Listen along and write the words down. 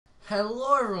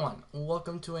Hello everyone,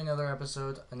 welcome to another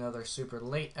episode, another super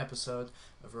late episode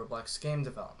of Roblox game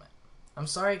development. I'm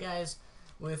sorry guys,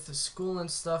 with school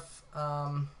and stuff,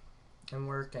 and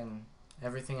work and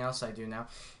everything else I do now,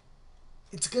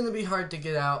 it's gonna be hard to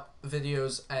get out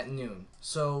videos at noon.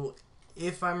 So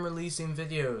if I'm releasing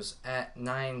videos at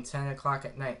 9, 10 o'clock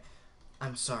at night,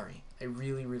 I'm sorry. I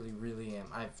really am.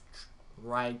 I've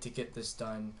tried to get this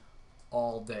done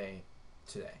all day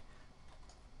today.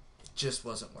 Just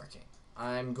wasn't working.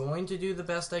 I'm going to do the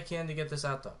best I can to get this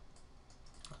out though.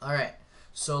 Alright,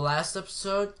 so last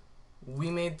episode we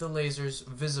made the lasers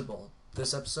visible.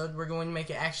 This episode we're going to make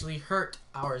it actually hurt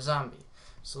our zombie.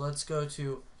 So let's go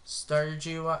to starter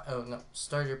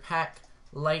pack,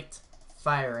 light,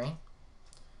 firing.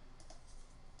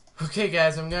 Okay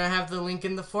guys, I'm going to have the link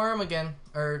in the forum again,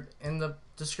 or in the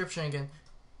description again.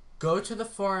 Go to the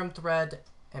forum thread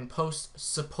and post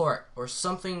support or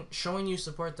something showing you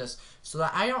support this so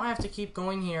that I don't have to keep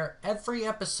going here every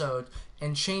episode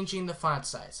and changing the font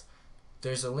size.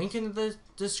 There's a link in the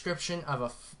description of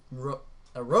a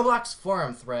Roblox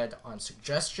forum thread on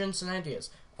suggestions and ideas.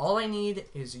 All I need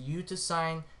is you to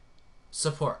sign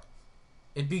support.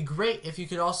 It'd be great if you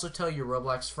could also tell your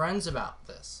Roblox friends about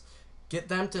this. Get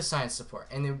them to sign support.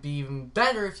 And it would be even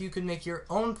better if you could make your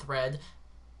own thread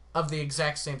of the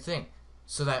exact same thing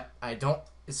so that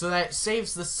it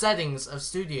saves the settings of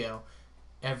Studio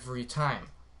every time,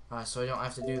 so I don't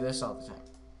have to do this all the time.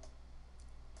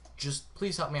 Just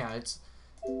please help me out. It's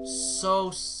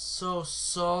so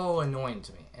annoying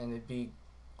to me, and it'd be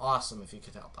awesome if you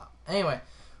could help out. Anyway,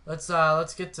 let's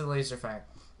get to laser fire.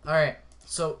 All right.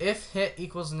 So if hit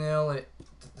equals nil, it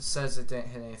says it didn't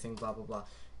hit anything. Blah blah blah.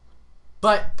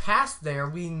 But past there,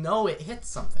 we know it hit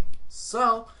something.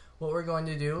 So what we're going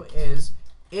to do is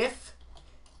if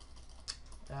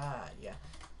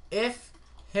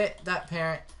hit that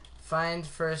parent, find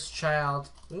first child,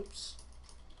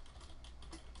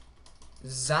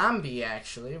 zombie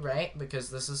actually, right? Because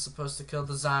this is supposed to kill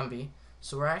the zombie.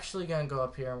 So we're actually going to go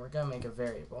up here and we're going to make a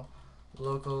variable.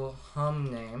 Local hum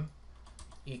name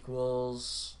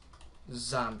equals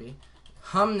zombie.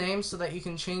 Hum name so that you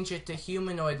can change it to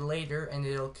humanoid later and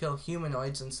it'll kill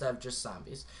humanoids instead of just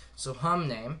zombies. So hum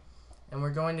name. And we're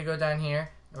going to go down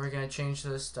here and we're going to change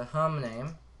this to hum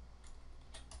name.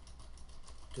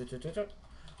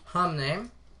 Hum name.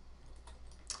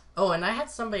 Oh, and I had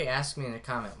somebody ask me in a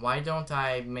comment, why don't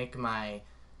I make my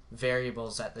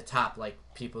variables at the top like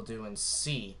people do in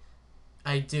C?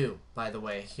 I do, by the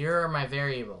way. Here are my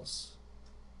variables.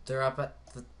 They're up at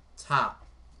the top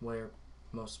where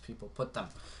most people put them.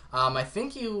 I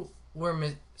think you were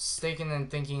mistaken in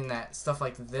thinking that stuff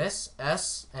like this,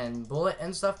 S and bullet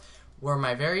and stuff, were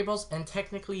my variables, and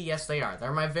technically, yes, they are.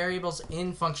 They're my variables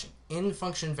in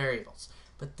function variables.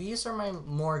 But these are my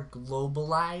more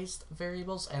globalized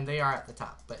variables, and they are at the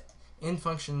top. But in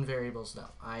function variables, no.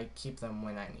 I keep them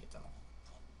when I need them.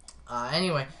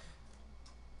 Anyway,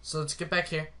 so let's get back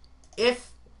here.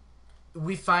 If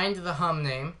we find the hum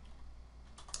name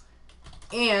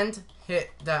and hit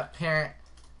that parent,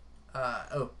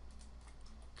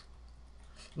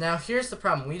 now here's the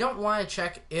problem. We don't want to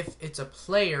check if it's a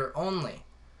player only.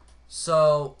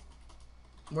 So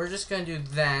we're just going to do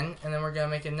then, and then we're going to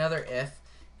make another if.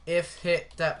 If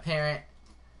hit that parent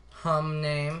hum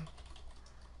name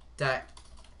that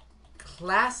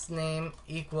class name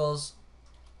equals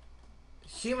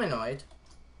humanoid,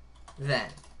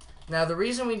 then. Now the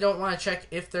reason we don't want to check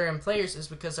if they're in players is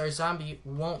because our zombie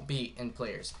won't be in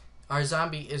players. Our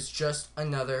zombie is just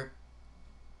another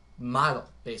model,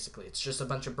 basically. It's just a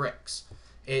bunch of bricks.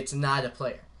 It's not a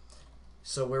player.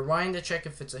 So we're wanting to check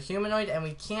if it's a humanoid, and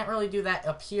we can't really do that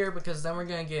up here because then we're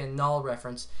going to get a null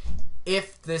reference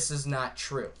if this is not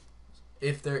true.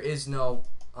 If there is no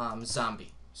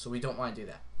zombie. So we don't want to do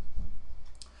that.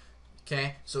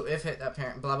 Okay, so if hit that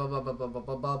parent, blah, blah, blah, blah, blah, blah,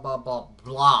 blah, blah, blah, blah,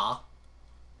 blah.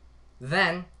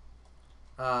 Then,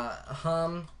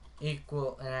 hum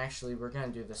equal, and actually we're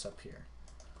going to do this up here.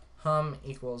 Hum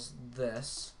equals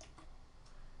this.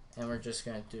 And we're just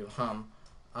going to do hum.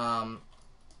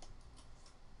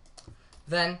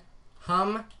 Then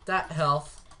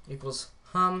hum.health equals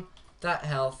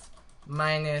hum.health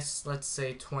minus, let's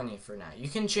say, 20 for now. You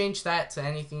can change that to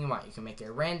anything you want. You can make it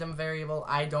a random variable.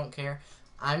 I don't care.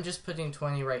 I'm just putting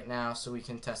 20 right now so we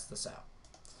can test this out.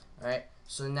 Alright,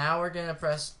 so now we're going to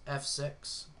press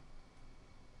F6.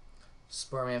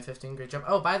 Sportman15, great job.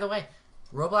 Oh, by the way,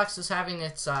 Roblox is having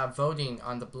its voting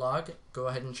on the blog. Go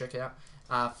ahead and check it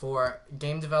out. For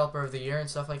Game Developer of the Year and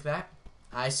stuff like that.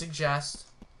 I suggest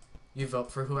you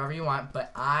vote for whoever you want,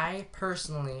 but I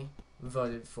personally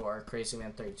voted for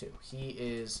Crazyman32. He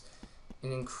is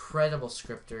an incredible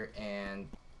scripter, and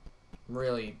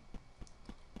really,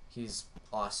 he's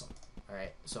awesome.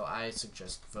 Alright, so I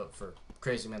suggest vote for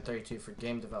CrazyMan32 for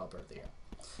Game Developer of the Year.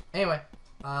 Anyway,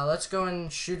 let's go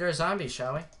and shoot our zombie,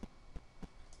 shall we?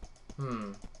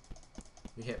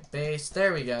 We hit base.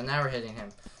 There we go. Now we're hitting him.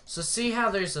 So see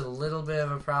how there's a little bit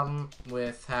of a problem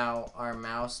with how our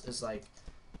mouse is like,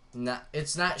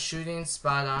 it's not shooting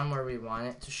spot on where we want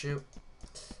it to shoot.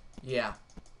 Yeah.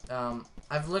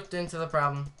 I've looked into the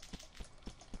problem.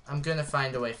 I'm gonna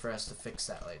find a way for us to fix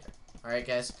that later. Alright,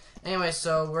 guys. Anyway,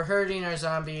 so we're hurting our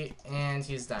zombie, and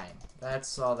he's dying.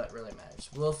 That's all that really matters.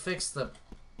 We'll fix the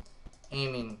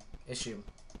aiming issue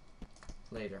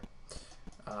later.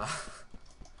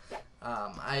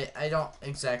 I don't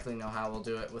exactly know how we'll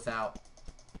do it without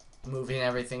moving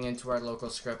everything into our local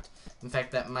script. In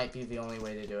fact, that might be the only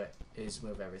way to do it, is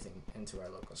move everything into our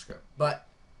local script. But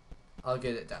I'll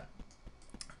get it done.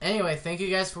 Anyway, thank you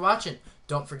guys for watching.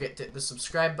 Don't forget to hit the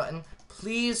subscribe button.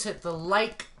 Please hit the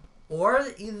like or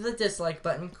the dislike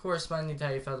button corresponding to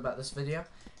how you felt about this video.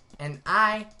 And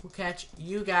I will catch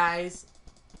you guys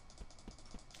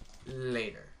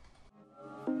later.